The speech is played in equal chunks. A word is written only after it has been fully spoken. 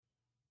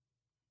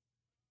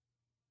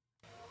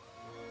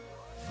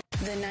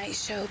The Night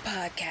Show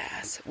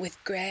Podcast with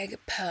Greg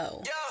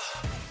Poe.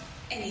 Yeah.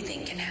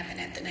 Anything can happen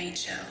at The Night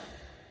Show.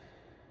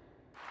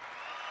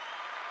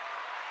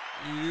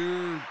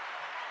 We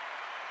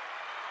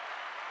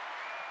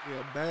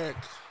are back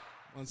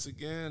once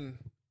again.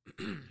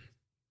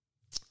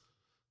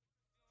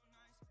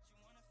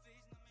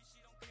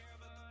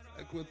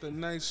 Back with the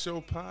Night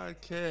Show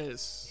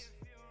Podcast.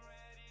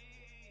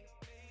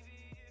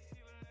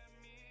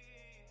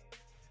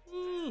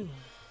 Ooh,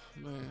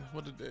 man,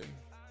 what a day.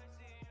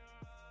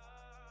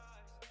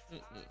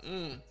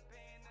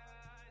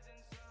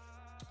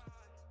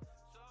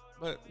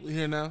 But we're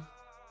here now.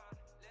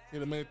 Here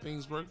to make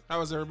things work.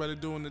 How is everybody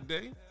doing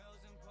today?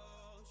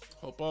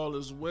 Hope all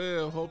is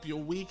well. Hope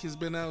your week has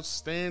been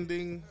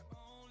outstanding.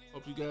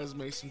 Hope you guys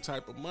made some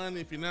type of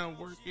money. If you're not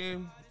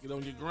working, get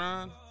on your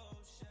grind.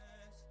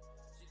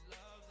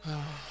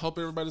 Hope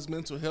everybody's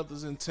mental health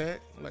is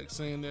intact. I like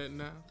saying that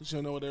now because you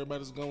don't know what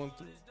everybody's going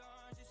through.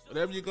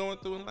 Whatever you're going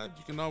through in life,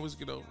 you can always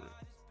get over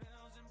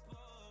it.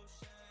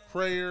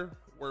 Prayer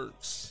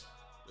works.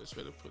 Best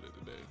way to put it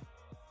today.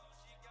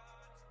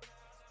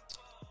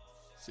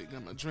 See,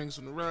 got my drinks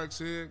on the rocks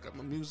here. Got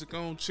my music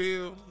on,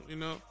 chill. You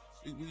know,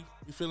 we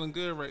feeling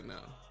good right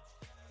now.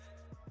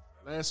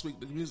 Last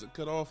week, the music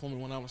cut off on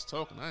me when I was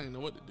talking. I didn't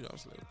know what to do. I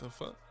was like, what the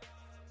fuck?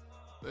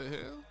 The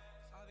hell?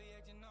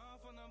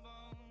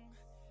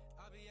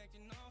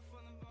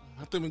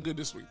 I think we're good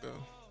this week,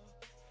 though.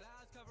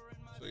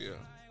 So, yeah.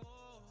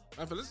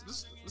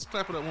 Let's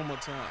clap it up one more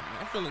time. Man.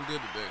 I'm feeling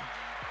good today.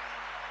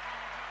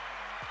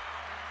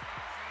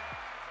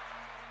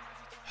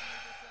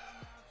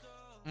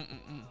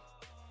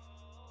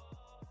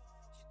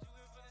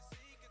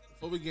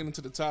 Before we get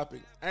into the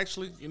topic,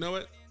 actually, you know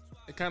what?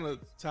 It kind of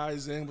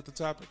ties in with the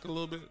topic a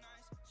little bit.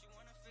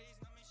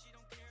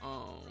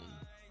 All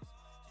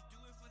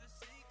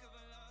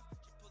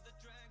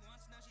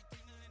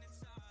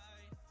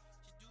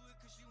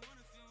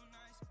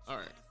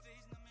right.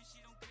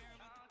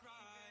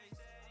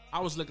 I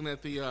was looking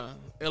at the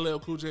LL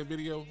Cool J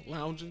video,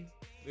 Lounging,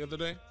 the other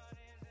day.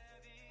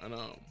 And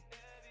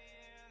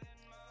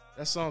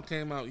that song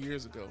came out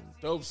years ago.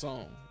 Dope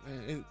song.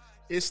 And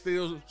it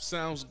still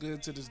sounds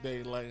good to this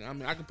day. Like, I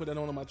mean, I can put that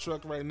on in my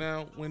truck right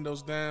now,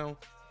 windows down,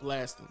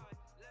 blasting.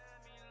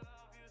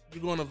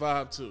 You're going to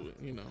vibe to it,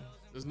 you know.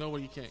 There's no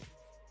way you can't.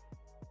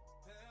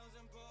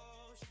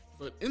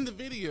 But in the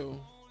video,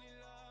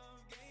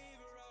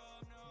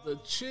 the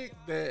chick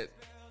that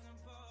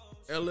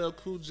LL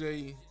Cool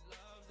J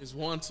is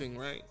wanting,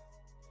 right?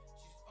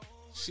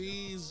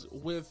 She's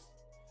with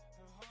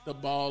the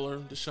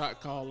baller, the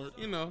shot caller,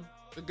 you know,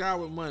 the guy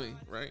with money,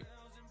 right?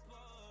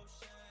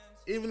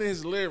 Even in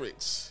his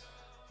lyrics,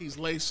 he's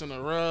lacing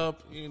her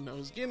up, you know,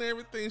 he's getting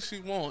everything she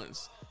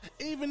wants.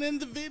 Even in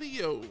the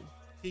video,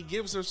 he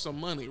gives her some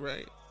money,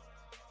 right?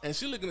 And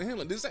she looking at him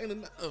like, this ain't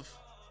enough.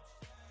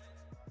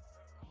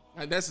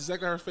 Like, that's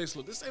exactly how her face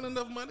look. This ain't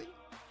enough money.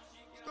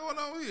 What's going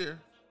on here?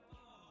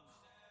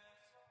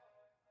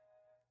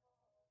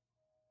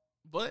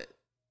 But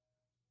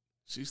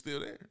she's still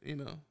there, you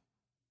know.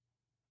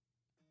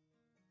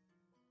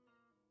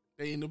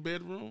 They in the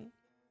bedroom.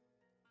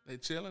 They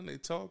chilling, they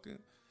talking.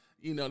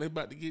 You know, they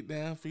about to get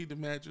down, feed the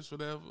mattress,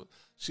 whatever.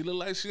 She look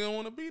like she don't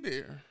want to be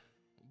there.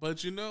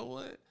 But you know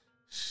what?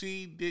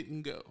 She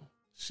didn't go.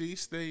 She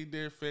stayed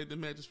there, fed the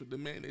mattress with the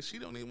man that she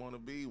don't even want to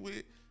be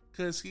with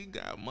because he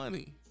got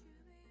money.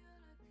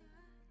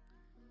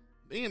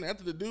 Then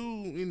after the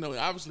dude, you know,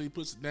 obviously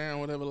puts it down,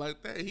 whatever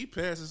like that, he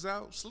passes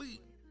out,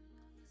 sleep.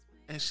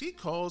 And she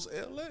calls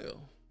LL.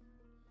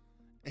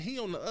 And he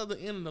on the other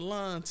end of the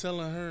line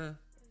telling her,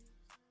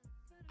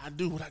 I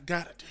do what I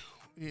gotta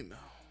do, you know.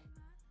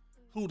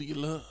 Who do you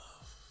love?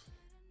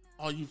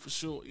 Are you for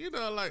sure? You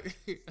know, like,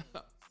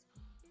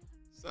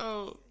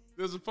 so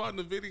there's a part in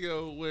the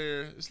video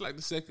where it's like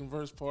the second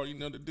verse part, you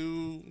know, the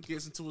dude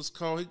gets into his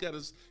car. He got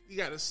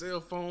a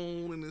cell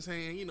phone in his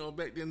hand. You know,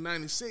 back then,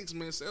 96,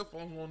 man, cell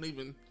phones won't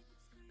even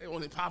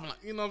popping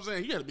like, you know what I'm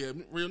saying? You gotta be a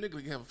real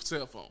nigga to have a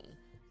cell phone.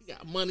 He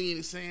got money in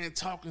his hand,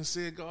 talking,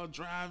 cigar,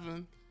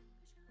 driving.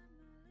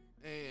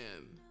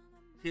 And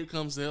here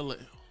comes LL.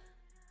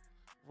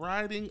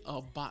 Riding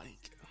a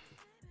bike.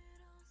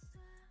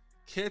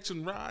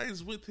 Catching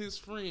rides with his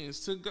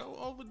friends to go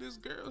over this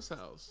girl's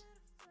house.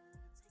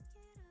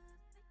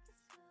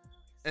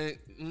 And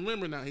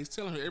remember now, he's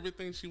telling her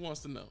everything she wants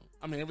to know.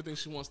 I mean, everything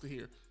she wants to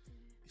hear.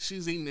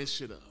 She's eating this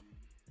shit up.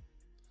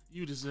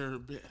 You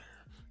deserve better.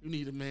 You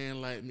need a man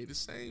like me. The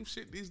same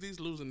shit these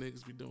losing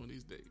niggas be doing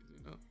these days,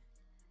 you know?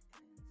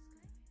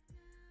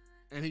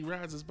 And he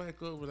rides his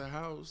bike over the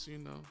house, you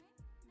know.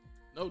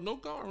 No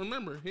car.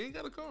 Remember, he ain't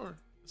got a car.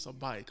 It's a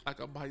bike, like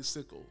a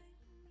bicycle.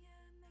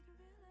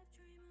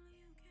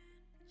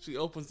 She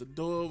opens the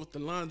door with the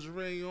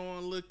lingerie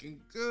on,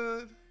 looking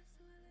good.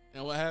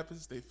 And what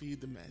happens? They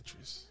feed the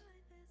mattress.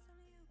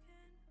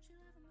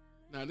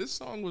 Now, this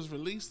song was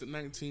released in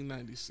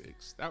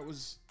 1996. That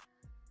was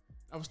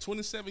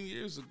 27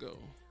 years ago.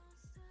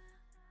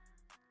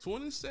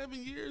 27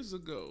 years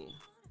ago.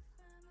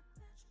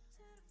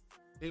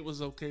 it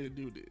was okay to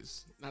do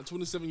this. Now,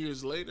 27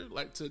 years later,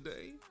 like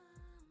today,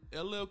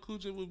 LL Cool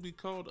J would be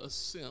called a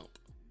simp,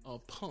 a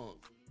punk,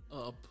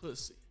 a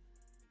pussy.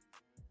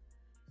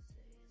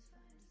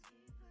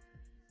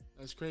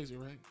 That's crazy,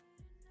 right?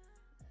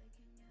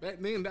 Back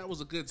then, that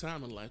was a good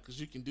time in life because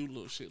you can do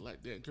little shit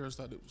like that. Girls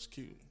thought it was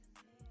cute.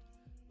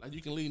 Like,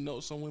 you can leave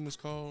notes on women's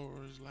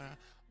cars, like,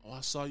 oh,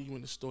 I saw you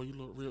in the store, you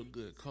look real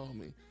good, call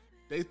me.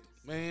 They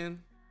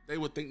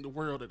would think the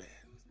world of that.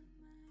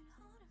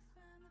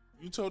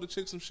 You told the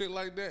chick some shit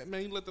like that,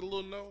 man, you let the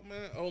little note,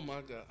 man, oh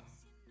my God.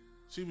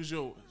 She was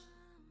yours.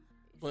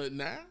 But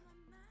now,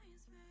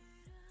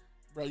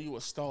 bro, you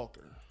a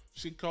stalker.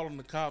 She calling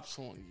the cops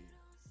on you.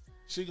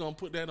 She gonna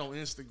put that on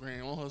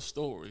Instagram, on her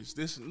stories.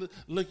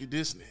 Look at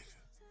this nigga.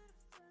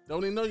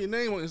 Don't even know your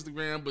name on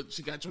Instagram, but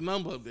she got your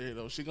number up there,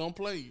 though. She gonna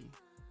play you.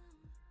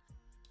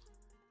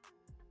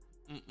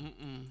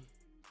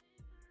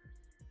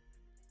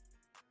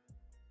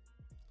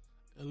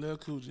 LL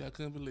Cool J, I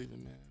couldn't believe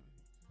it, man.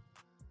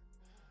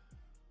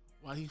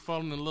 Why he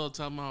falling in love,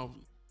 talking about,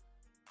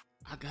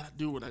 I gotta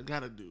do what I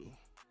gotta do.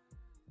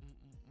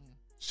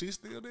 She's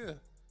still there.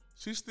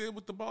 She's still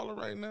with the baller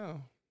right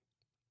now.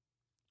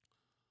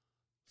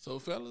 So,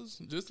 fellas,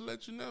 just to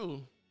let you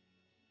know,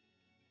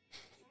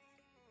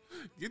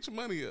 get your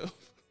money up.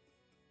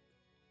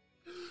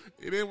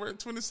 It didn't work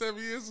 27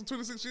 years and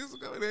 26 years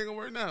ago. It ain't gonna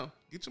work now.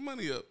 Get your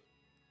money up.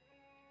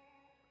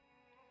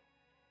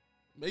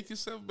 Make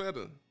yourself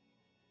better.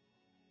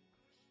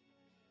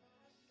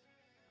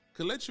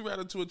 Could let you ride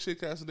into a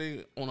chick house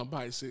today on a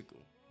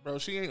bicycle. Bro,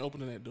 she ain't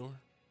opening that door.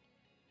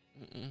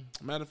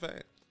 Matter of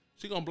fact,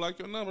 she gonna block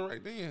your number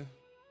right then.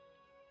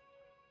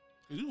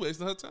 Cause you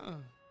wasting her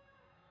time.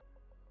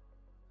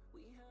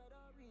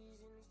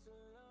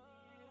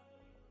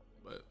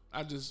 But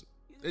it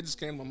just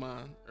came to my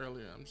mind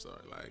earlier. I'm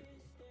sorry. Like,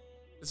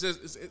 it's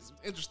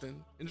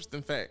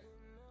interesting fact.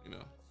 You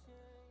know,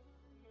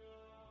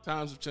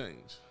 times have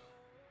changed.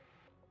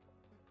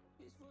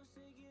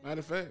 Matter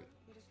of fact,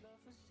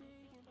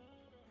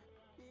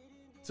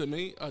 to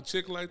me, a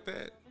chick like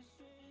that,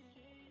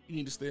 you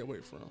need to stay away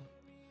from.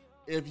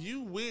 If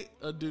you with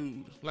a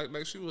dude like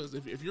she was,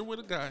 if you're with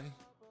a guy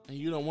and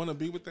you don't want to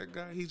be with that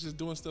guy, he's just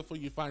doing stuff for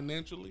you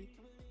financially,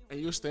 and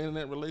you're staying in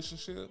that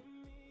relationship,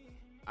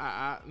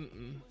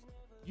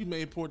 you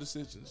made poor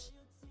decisions.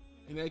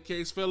 In that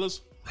case,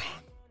 fellas,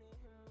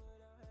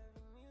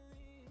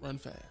 run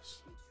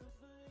fast.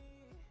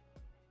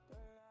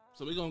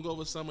 So we're gonna go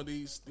over some of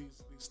these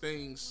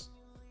things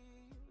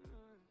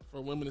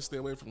for women to stay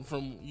away from.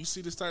 From you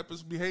see this type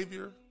of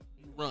behavior,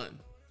 you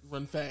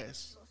run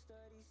fast.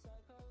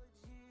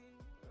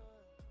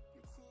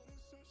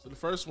 So the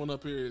first one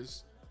up here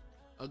is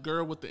a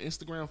girl with the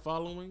Instagram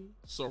following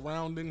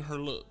surrounding her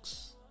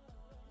looks.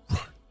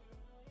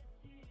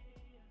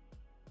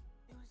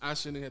 I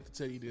shouldn't have to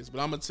tell you this, but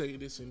I'm going to tell you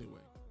this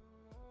anyway.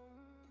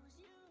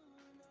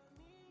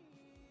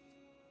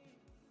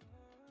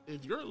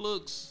 If your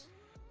looks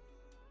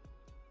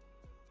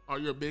are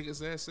your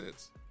biggest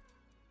assets,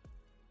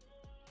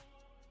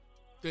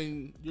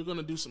 then you're going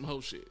to do some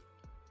hoe shit.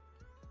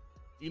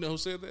 You know who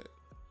said that?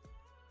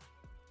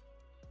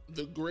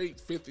 The great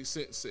 50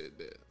 Cent said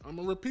that. I'm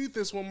going to repeat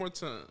this one more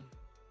time.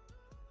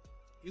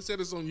 He said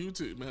this on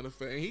YouTube, matter of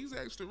fact. He's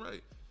actually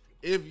right.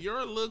 If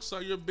your looks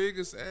are your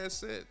biggest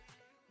asset,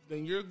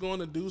 then you're going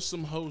to do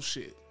some hoe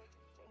shit.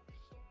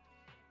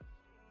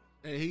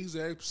 And he's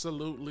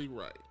absolutely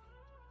right.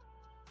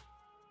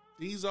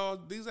 These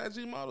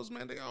IG models,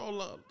 man, they all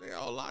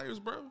liars,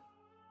 bro.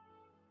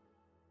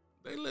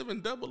 They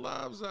living double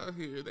lives out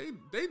here.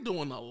 They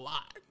doing a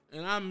lot,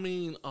 and I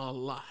mean a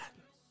lot,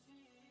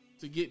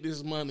 to get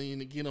this money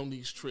and to get on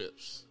these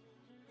trips.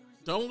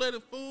 Don't let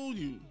it fool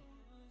you.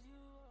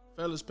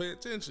 Fellas, pay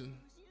attention.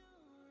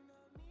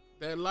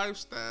 That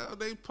lifestyle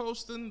they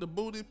posting, the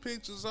booty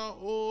pictures all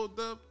oiled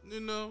up, you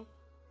know.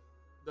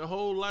 The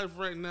whole life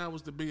right now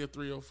is to be a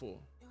 304.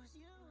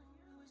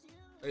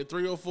 Hey,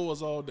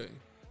 304s all day.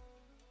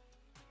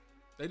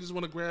 They just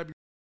want to grab you.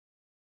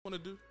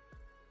 Want to do?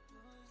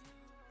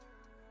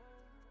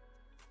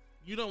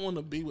 You don't want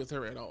to be with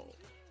her at all.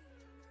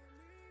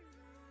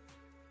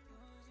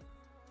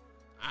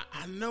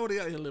 I know they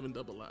out here living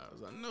double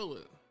lives. I know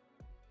it.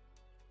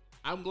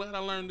 I'm glad I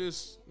learned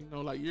this,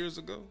 like years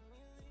ago.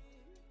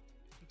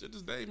 To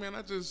this day, man,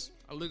 I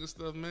look at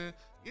stuff, man.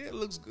 Yeah, it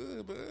looks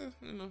good, but,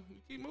 you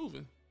keep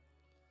moving.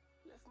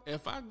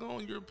 If I go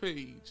on your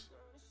page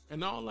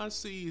and all I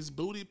see is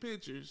booty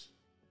pictures,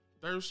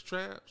 thirst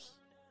traps,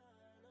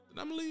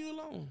 then I'm going to leave you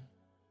alone.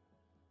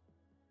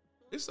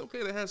 It's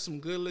okay to have some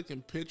good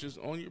looking pictures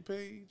on your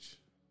page.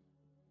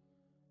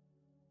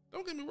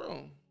 Don't get me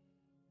wrong.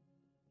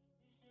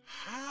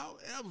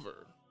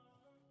 However,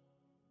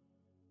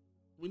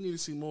 we need to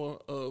see more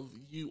of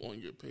you on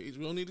your page.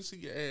 We don't need to see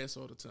your ass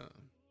all the time.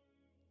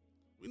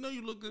 We know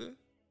you look good,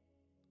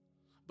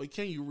 but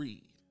can you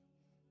read?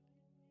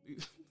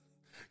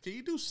 Can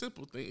you do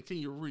simple things? Can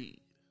you read?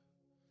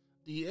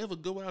 Do you ever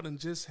go out and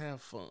just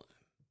have fun?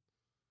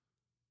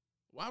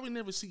 Why we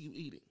never see you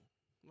eating?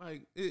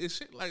 Like, it's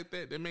shit like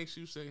that makes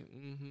you say,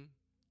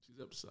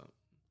 She's up to something.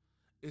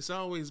 It's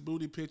always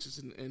booty pictures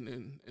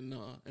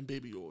and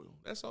baby oil.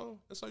 That's all.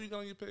 That's all you got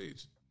on your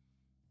page.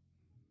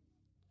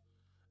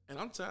 And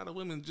I'm tired of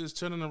women just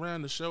turning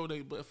around to show they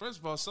butt. First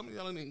of all, some of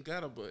y'all ain't even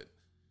got a butt.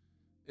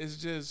 It's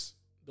just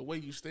the way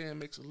you stand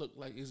makes it look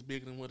like it's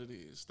bigger than what it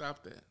is.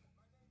 Stop that.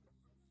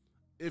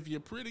 If you're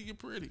pretty, you're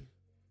pretty.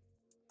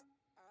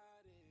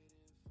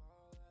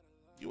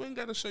 You ain't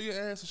got to show your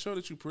ass to show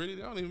that you're pretty.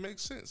 That don't even make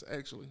sense,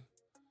 actually.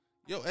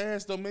 Your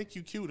ass don't make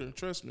you cuter,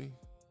 trust me.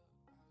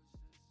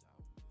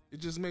 It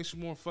just makes you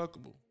more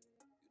fuckable.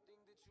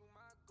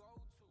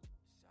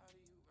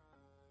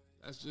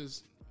 That's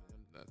just,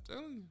 I'm not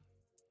telling you.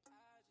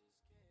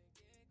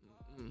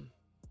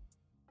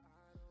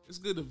 It's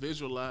good to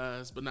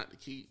visualize, but not to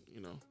keep,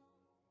 you know.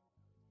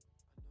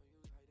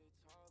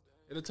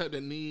 They're the type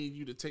that need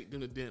you to take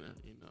them to dinner,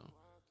 you know.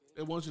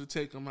 They want you to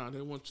take them out.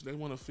 They want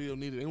to feel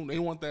needed. They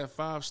want that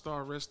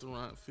 5-star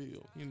restaurant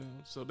feel, you know,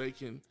 so they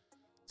can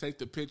take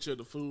the picture of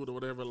the food or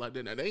whatever like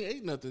that. Now, they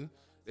ain't nothing.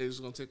 They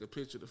just going to take a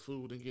picture of the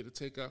food and get a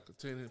takeout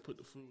container and put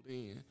the food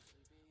in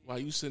while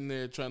you sitting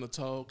there trying to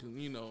talk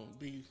and, you know,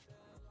 be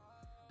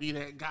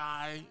that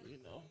guy, you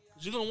know.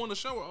 Because you're going to want to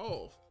show her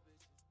off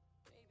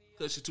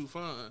because she's too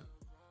fine.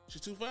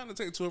 She's too fine to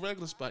take it to a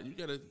regular spot. You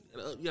gotta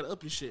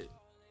up your shit.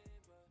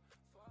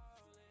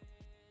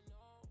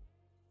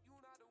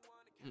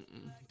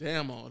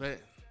 Damn all that.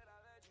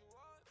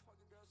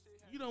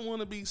 You don't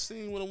want to be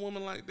seen with a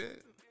woman like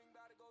that.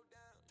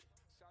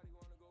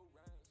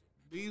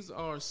 These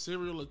are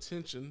serial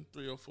attention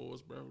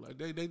 304s, bro. Like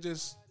they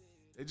just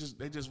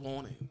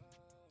want it.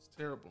 It's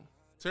terrible.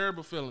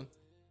 Terrible feeling.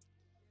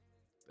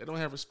 They don't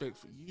have respect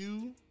for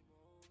you.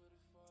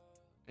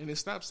 And it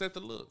stops at the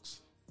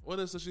looks. What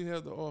else does she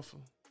have to offer?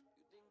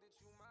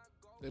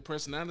 Their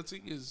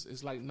personality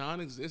is like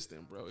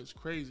non-existent, bro. It's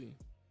crazy.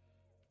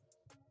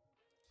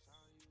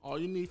 All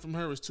you need from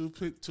her is two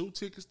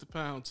tickets to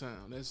Pound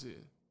Town. That's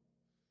it.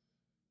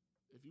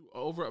 If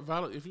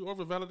you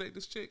over-validate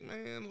this chick,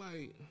 man,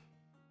 like,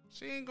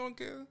 she ain't gonna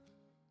care.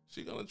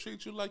 She gonna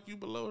treat you like you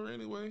below her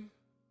anyway.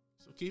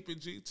 So keep it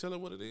G. Tell her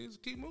what it is.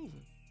 Keep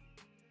moving.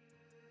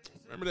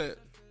 Remember that.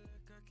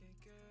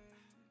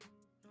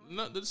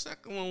 No, the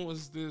second one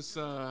was this.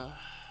 I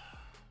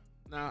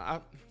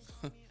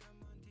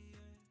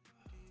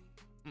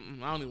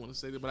don't even want to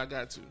say that, but I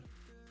got to.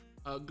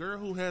 A girl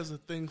who has a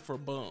thing for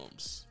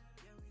bums.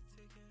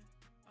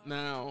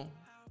 Now,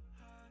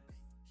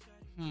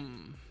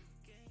 in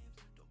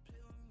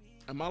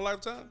my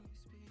lifetime,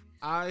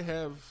 I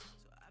have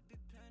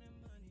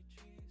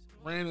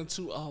ran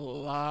into a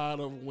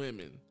lot of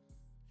women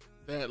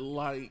that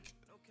like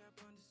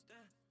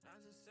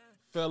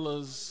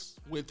fellas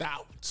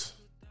without,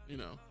 you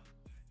know.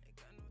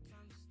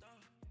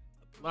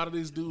 A lot of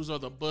these dudes are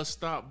the bus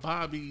stop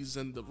Bobbies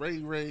and the Ray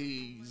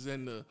Rays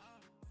and the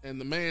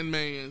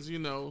man-mans, you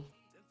know,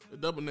 the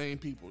double name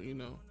people, you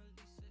know.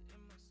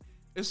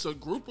 It's a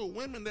group of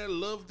women that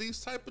love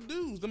these type of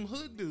dudes, them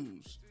hood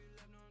dudes.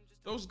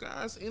 Those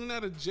guys in and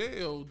out of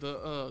jail,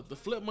 the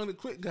flip money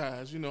quick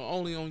guys, you know,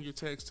 only on your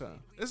text time.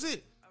 That's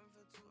it.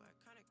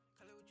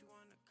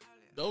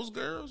 Those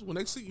girls, when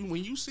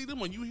you see them,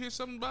 when you hear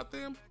something about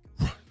them,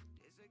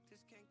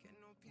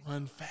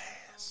 run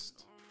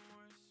fast.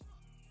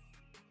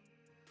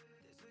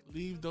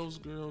 Leave those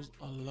girls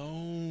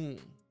alone.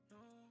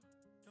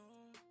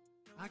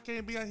 I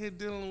can't be out here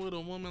dealing with a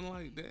woman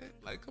like that.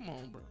 Like, come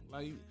on, bro.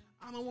 Like,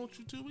 I don't want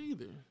you to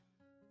either.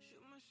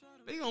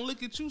 They gonna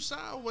look at you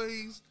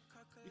sideways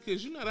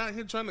because you're not out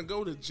here trying to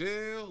go to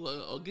jail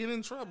or get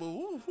in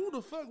trouble. Who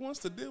the fuck wants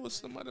to deal with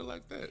somebody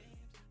like that?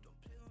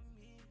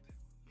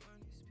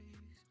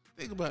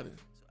 Think about it.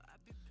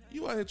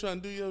 You out here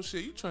trying to do your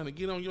shit. You trying to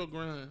get on your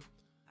grind.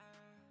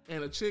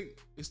 And a chick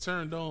is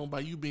turned on by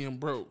you being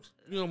broke.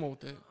 You don't want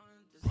that.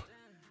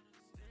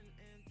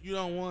 You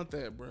don't want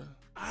that, bro.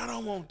 I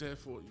don't want that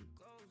for you.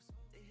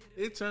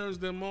 It turns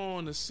them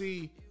on to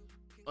see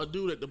a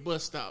dude at the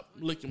bus stop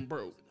looking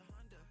broke.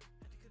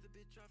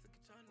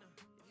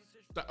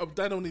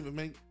 That don't even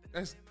make...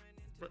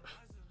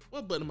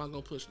 What button am I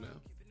going to push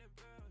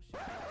now?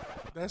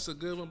 That's a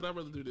good one, but I'd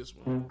rather do this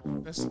one.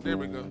 There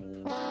we go.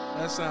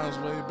 That sounds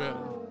way better.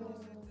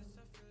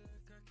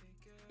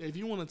 If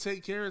you want to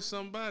take care of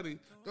somebody,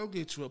 go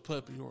get you a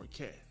puppy or a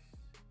cat.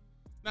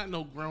 Not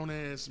no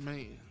grown-ass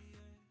man.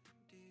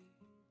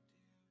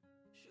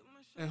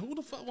 And who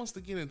the fuck wants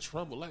to get in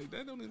trouble? Like,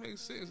 that don't even make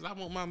sense. I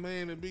want my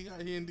man to be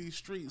out here in these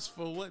streets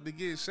for what? To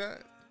get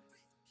shot?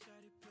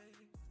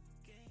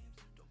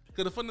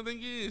 Because the funny thing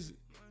is,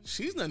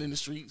 she's not in the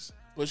streets,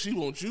 but she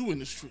wants you in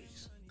the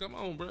streets. Come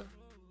on, bro.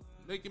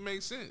 Make it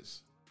make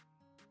sense.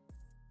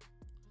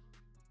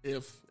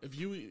 If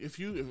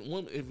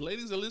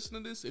ladies are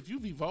listening to this, if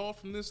you've evolved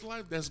from this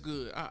life, that's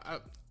good. I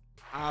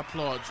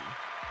applaud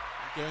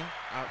you. Okay?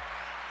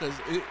 Because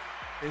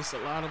it's a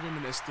lot of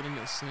women that's still in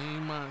that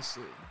same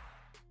mindset.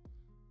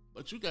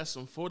 But you got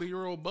some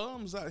 40-year-old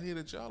bums out here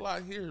that y'all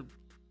out here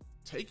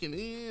taking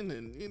in,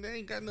 and they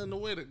ain't got nothing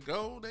nowhere to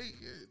go. They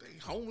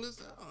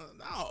homeless.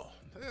 No,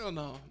 hell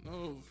no.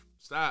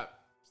 Stop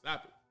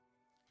it.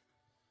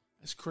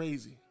 It's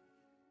crazy.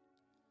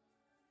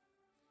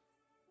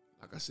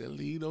 Like I said,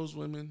 leave those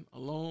women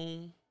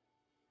alone.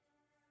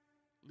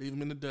 Leave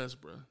them in the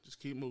dust, bro. Just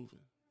keep moving.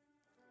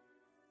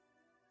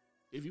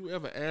 If you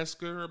ever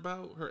ask her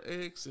about her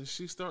ex and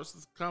she starts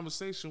the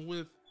conversation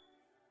with,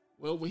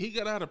 well, when he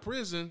got out of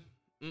prison,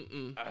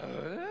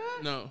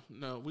 no,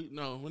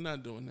 we're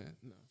not doing that.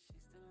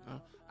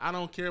 No. I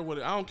don't care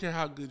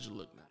how good you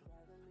look now.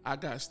 I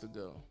got to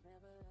go.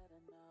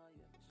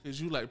 Cause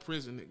you like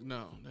prison,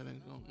 no, that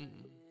ain't going.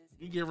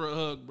 You give her a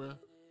hug, bro.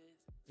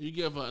 You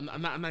give her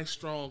a nice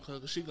strong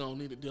hug, cause she gonna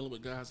need it dealing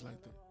with guys like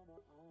that.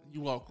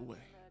 You walk away.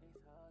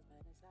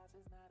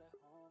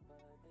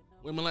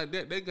 Women like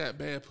that, they got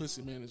bad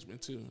pussy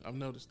management too. I've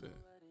noticed that.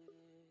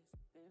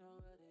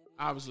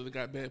 Obviously, they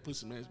got bad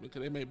pussy management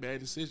because they make bad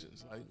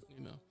decisions. Like,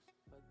 you know,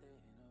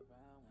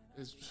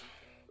 it's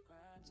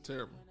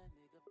terrible.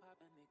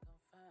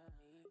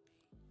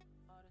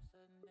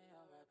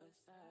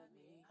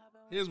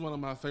 Here's one of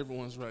my favorite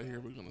ones right here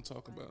we're going to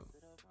talk about.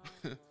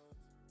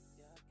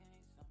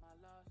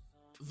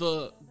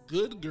 The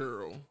good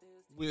girl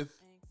with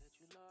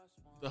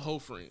the hoe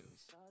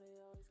friends,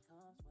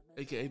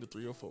 aka the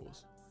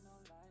 304s.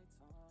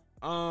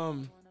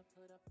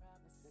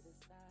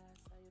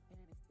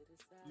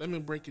 Let me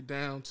break it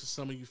down to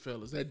some of you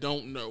fellas that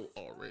don't know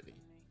already.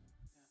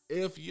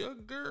 If your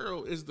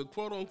girl is the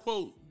quote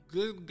unquote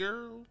good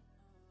girl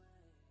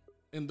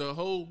in the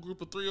whole group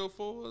of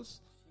 304s,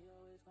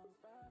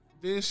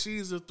 then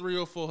she's a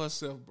 304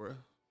 herself, bruh.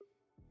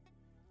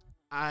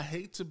 I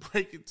hate to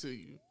break it to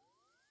you.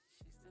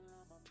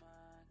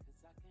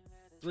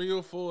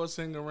 304s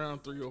hang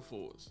around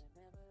 304s.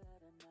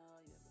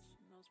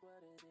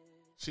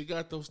 She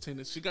got those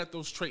tendencies. She got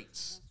those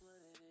traits.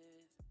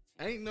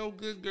 Ain't no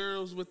good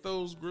girls with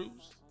those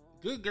groups.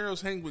 Good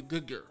girls hang with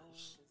good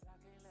girls.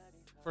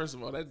 First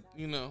of all, that,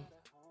 you know.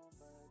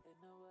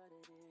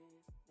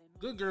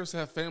 Good girls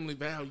have family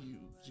values,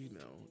 you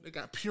know. They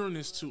got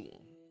pureness to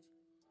them.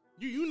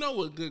 You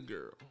know a good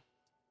girl.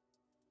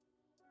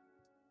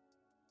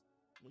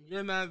 When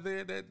you're not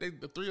there,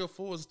 the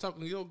 304s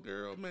talking to your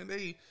girl, man,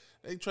 they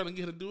trying to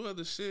get her to do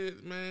other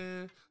shit,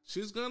 man.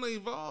 She's gonna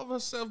evolve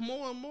herself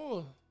more and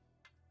more.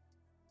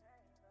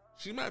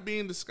 She might be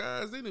in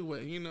disguise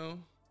anyway, you know.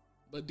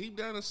 But deep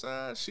down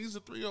inside, she's a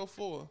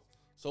 304.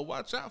 So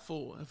watch out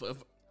for her.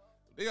 If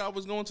they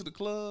always going to the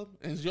club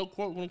and your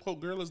quote unquote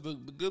girl is the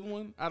good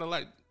one out of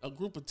like a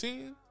group of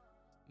 10,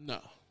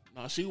 no,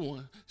 she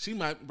won. She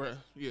might, bruh,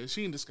 yeah,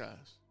 she in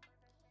disguise.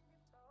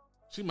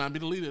 She might be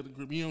the leader of the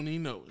group. You don't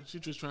even know it.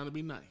 She's just trying to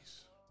be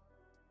nice.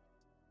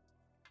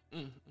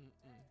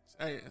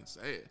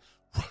 Sad.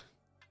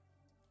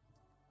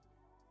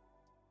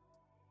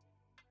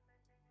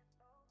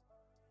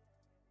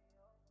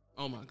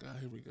 Oh my God,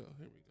 here we go.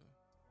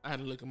 I had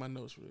to look at my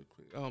notes real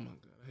quick. Oh my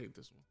God, I hate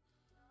this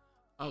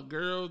one. A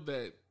girl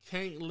that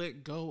can't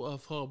let go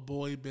of her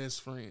boy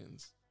best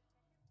friends.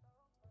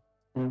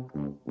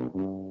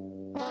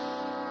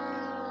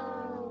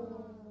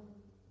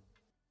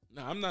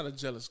 Now, I'm not a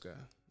jealous guy.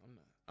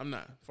 I'm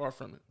not. Far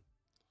from it.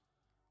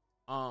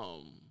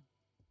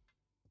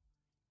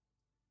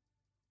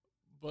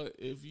 But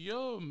if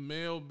your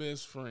male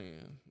best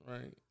friend,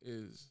 right,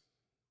 is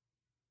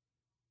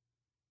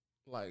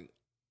like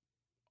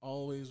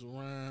always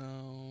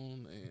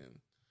around and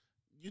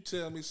you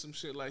tell me some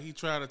shit like he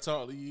tried to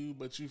talk to you,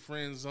 but you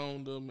friend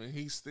zoned him and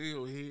he's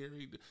still here.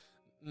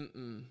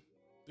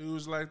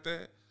 Dudes like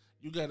that,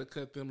 you got to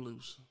cut them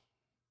loose.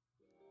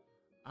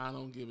 I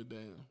don't give a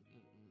damn.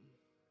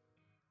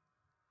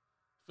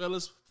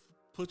 Fellas,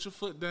 put your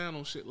foot down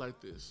on shit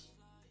like this.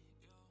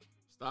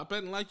 Stop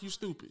acting like you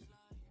stupid.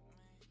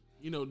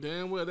 You know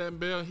damn well that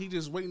bell, he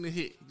just waiting to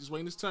hit. He just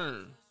waiting his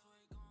turn.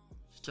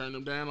 She turned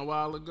him down a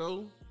while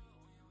ago.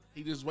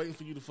 He just waiting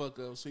for you to fuck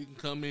up so he can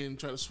come in and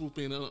try to swoop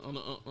in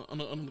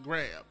on the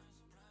grab.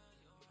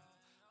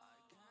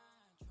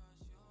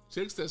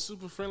 Chicks that's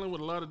super friendly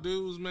with a lot of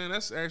dudes, man,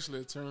 that's actually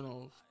a turn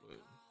off.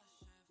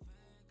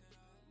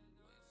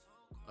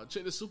 But a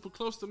chick that's super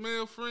close to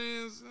male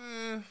friends,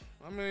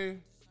 I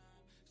mean,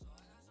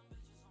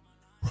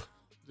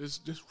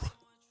 just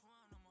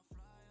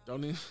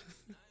don't even.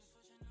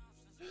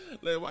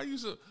 Why you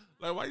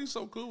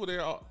so cool with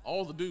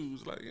all the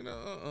dudes? Like, you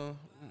know,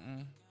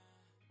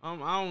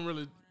 I don't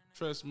really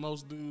trust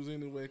most dudes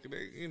anyway, cause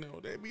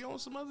they be on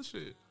some other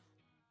shit.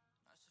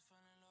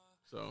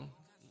 So,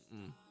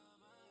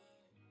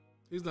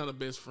 he's not a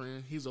best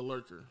friend. He's a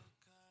lurker.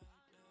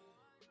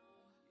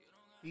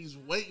 He's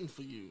waiting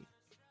for you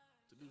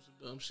to do some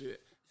dumb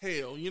shit.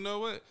 Hell, you know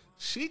what?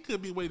 She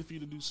could be waiting for you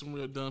to do some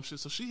real dumb shit,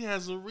 so she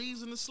has a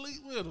reason to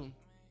sleep with him.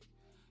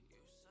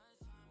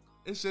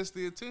 It's just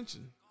the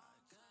attention.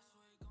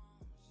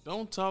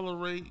 Don't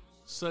tolerate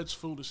such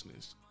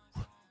foolishness.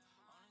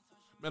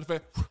 Matter of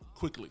fact,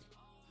 quickly.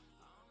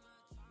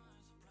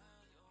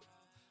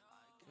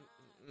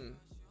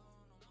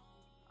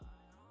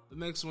 The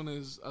next one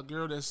is a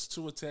girl that's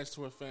too attached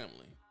to her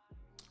family.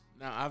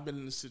 Now, I've been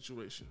in this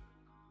situation.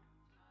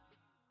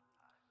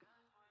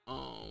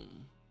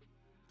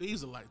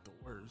 These are like the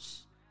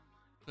worst.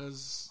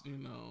 because,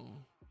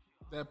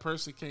 that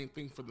person can't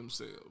think for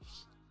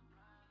themselves.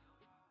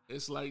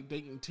 It's like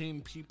dating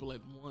 10 people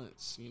at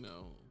once,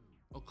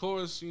 Of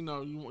course, you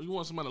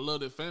want somebody to love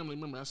their family.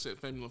 Remember, I said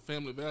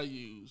family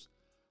values.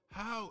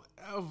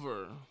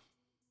 However,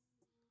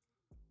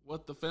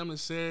 what the family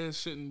says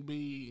shouldn't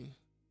be,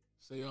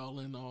 say all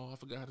in all. I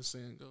forgot how the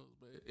saying goes,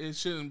 but it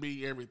shouldn't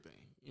be everything,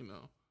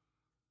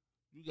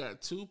 You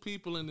got two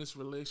people in this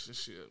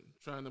relationship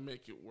trying to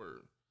make it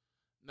work.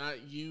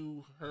 Not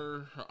you,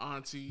 her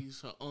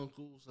aunties, her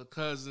uncles, her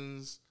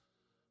cousins,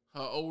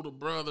 her older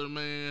brother,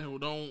 man, who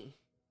don't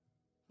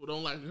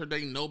like her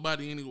dating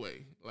nobody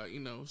anyway. Like,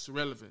 it's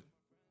irrelevant.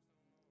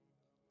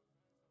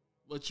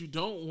 What you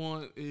don't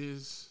want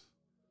is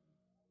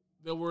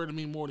their word to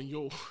mean more than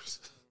yours.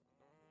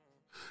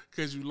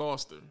 Because you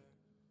lost her.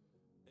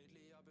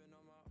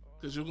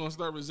 Because you're going to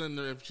start resenting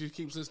her if she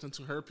keeps listening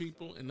to her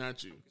people and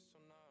not you.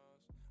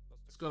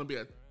 It's going to be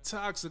a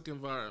toxic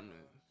environment.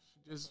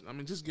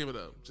 Just give it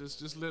up.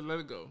 Just let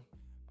it go.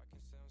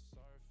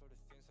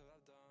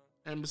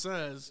 And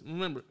besides,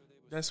 remember,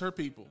 that's her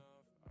people.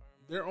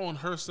 They're on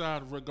her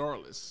side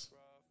regardless.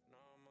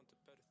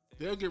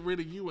 They'll get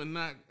rid of you and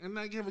not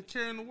give a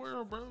care in the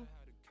world, bro.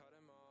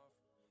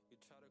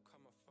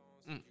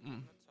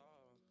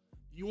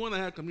 You want to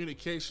have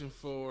communication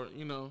for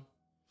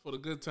the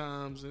good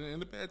times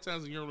and the bad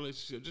times in your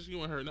relationship. Just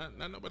you and her, not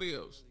nobody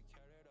else.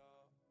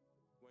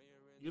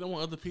 You don't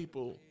want other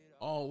people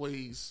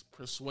always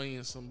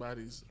persuading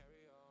somebody's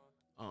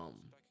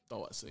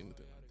thoughts or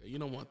anything like that. You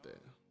don't want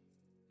that.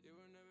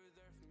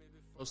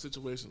 Those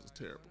situations are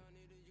terrible.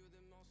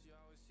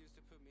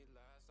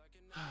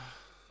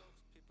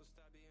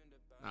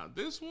 Now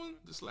this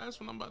last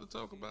one I'm about to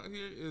talk about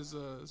here is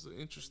an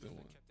interesting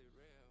one.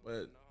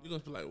 But you're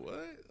going to be like,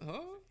 what?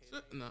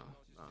 Huh? No.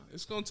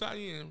 It's going to tie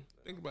you in.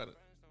 Think about it.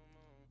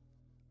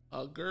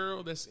 A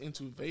girl that's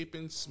into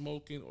vaping,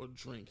 smoking, or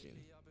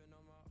drinking.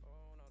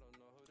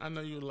 I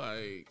know you're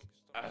like,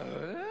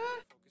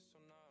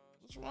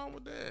 what's wrong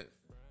with that?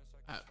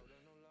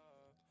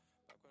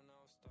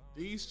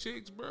 These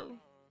chicks, bro, I'm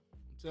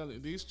telling you,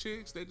 these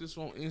chicks, they just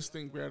want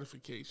instant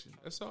gratification.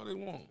 That's all they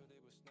want.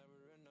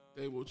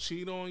 They will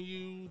cheat on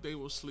you. They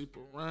will sleep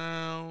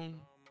around.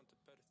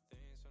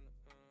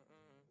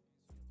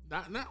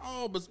 Not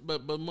all,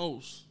 but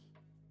most.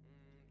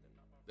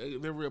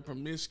 They're real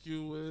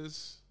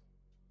promiscuous.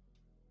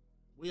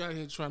 We out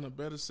here trying to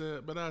better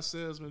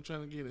ourselves, man,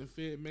 trying to get in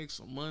fit, make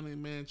some money,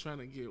 man, trying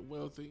to get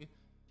wealthy.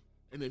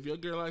 And if your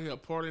girl out here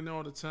partying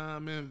all the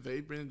time, man,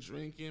 vaping,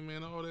 drinking,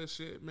 man, all that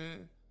shit,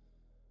 man,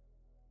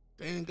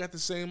 they ain't got the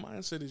same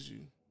mindset as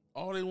you.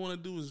 All they want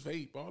to do is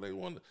vape. All they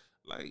want to,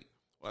 like,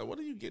 what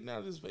are you getting out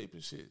of this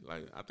vaping shit?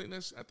 Like, I think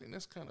that's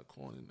kind of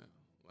corny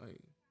now. Like,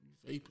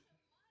 vaping.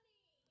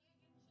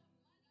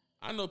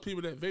 I know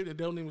people that vape that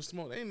don't even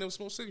smoke. They ain't never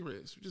smoked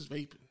cigarettes. You just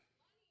vaping.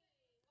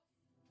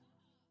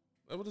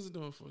 Like, what is it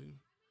doing for you?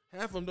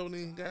 Half of them don't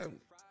even got,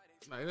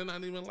 like, they're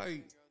not even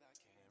like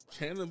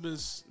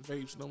cannabis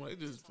vapes no more. They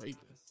just vaping.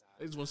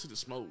 They just want to see the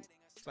smoke.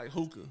 It's like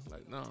hookah.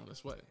 Like, no,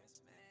 that's why.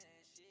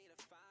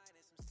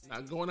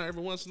 Not going out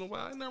every once in a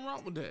while. Ain't nothing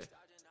wrong with that.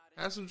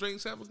 Have some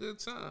drinks, have a good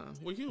time.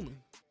 We're human.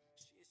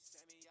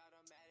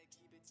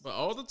 But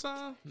all the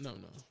time? No.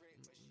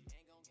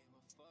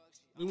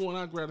 We want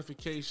our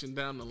gratification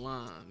down the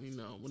line,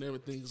 when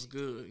everything's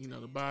good.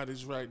 The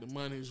body's right, the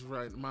money's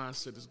right, the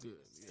mindset is good.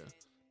 Yeah,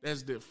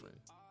 that's different.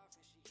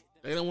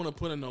 They don't want to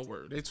put in no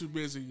work. They too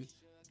busy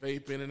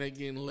vaping and they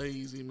getting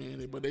lazy,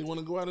 man. But they want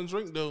to go out and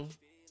drink, though.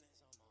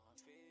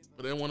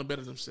 But they want to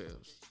better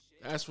themselves.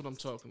 That's what I'm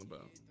talking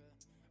about.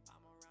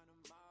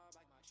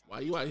 Why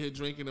you out here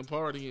drinking and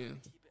partying?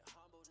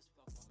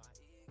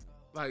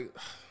 Like,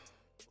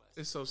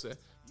 it's so sad.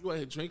 You out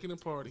here drinking and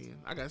partying.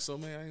 I got so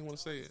mad I didn't want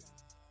to say it.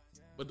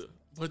 But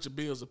a bunch of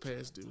bills are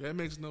past due. That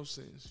makes no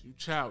sense. You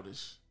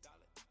childish.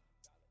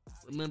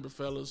 Remember,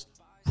 fellas.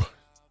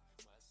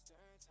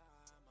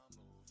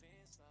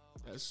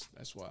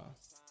 That's why.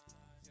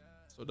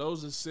 So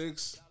those are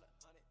 6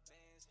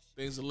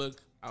 things to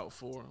look out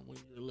for when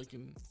you're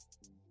looking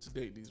to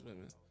date these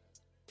women.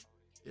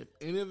 If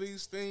any of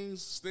these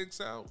things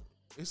sticks out,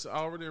 it's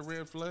already a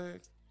red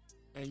flag,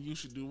 and you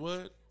should do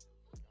what?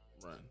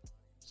 Run.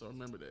 So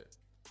remember that.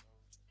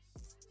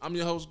 I'm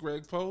your host,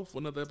 Greg Poe, for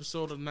another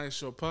episode of the Night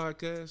Show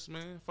Podcast,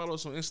 man. Follow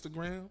us on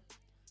Instagram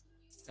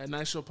at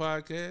Night Show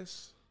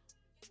Podcast.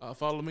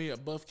 Follow me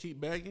at Buff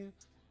Keep Bagging.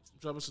 I'm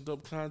dropping some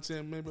dope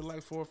content maybe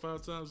like 4 or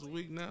 5 times a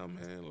week now,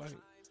 man. Like,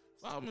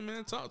 follow me,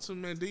 man. Talk to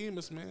me, man. DM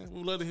us, man.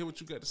 We'd love to hear what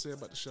you got to say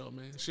about the show,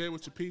 man. Share it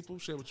with your people.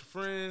 Share it with your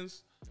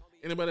friends.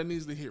 Anybody that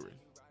needs to hear it.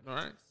 All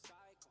right?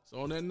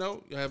 So on that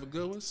note, y'all have a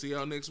good one. See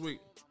y'all next week.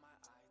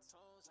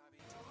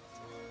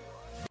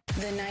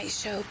 The Night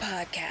Show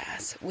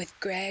Podcast with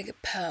Greg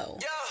Poe.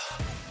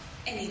 Yeah.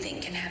 Anything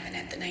can happen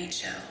at The Night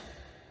Show.